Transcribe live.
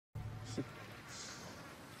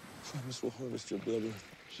Promise will harvest your blood.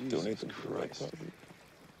 Jesus Christ.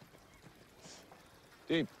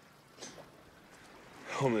 Deep.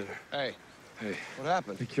 Homelander. Hey. Hey. What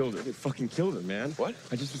happened? They killed her. They fucking killed her, man. What?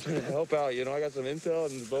 I just was trying to help out, you know? I got some intel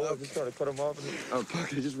and the bullet. I just tried to cut him off. And oh,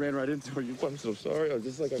 fuck, I just ran right into her. I'm so sorry. I was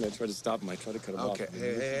just like, I'm gonna try to stop him. I tried to cut him off. Okay,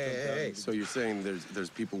 hey. So you're saying there's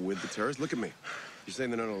people with the terrorists? Look at me. You're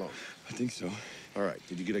saying they're not alone? I think so. All right.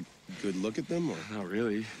 Did you get a good look at them, or? Not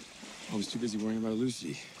really. I was too busy worrying about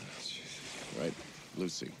Lucy. Right.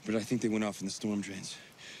 Lucy. But I think they went off in the storm drains.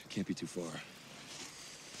 Can't be too far.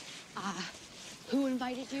 Who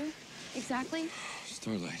invited you? Exactly?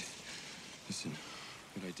 Starlight. Listen,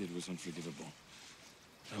 what I did was unforgivable.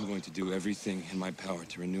 I'm going to do everything in my power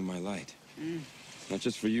to renew my light. Not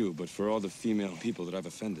just for you, but for all the female people that I've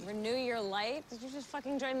offended. Renew your light? Did you just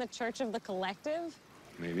fucking join the Church of the Collective?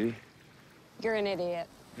 Maybe. You're an idiot.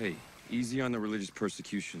 Hey, easy on the religious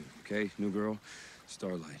persecution, okay? New girl,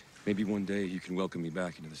 Starlight. Maybe one day you can welcome me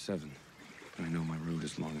back into the Seven. But I know my road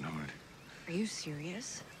is long and hard. Are you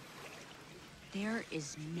serious? There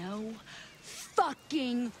is no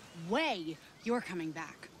fucking way you're coming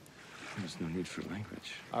back. There's no need for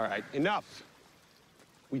language. All right, enough.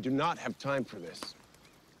 We do not have time for this.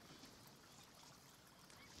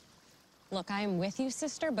 Look, I am with you,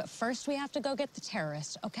 sister, but first we have to go get the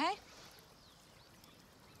terrorist, okay?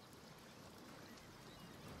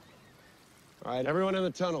 All right, everyone in the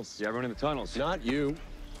tunnels. Yeah, everyone in the tunnels. Not you.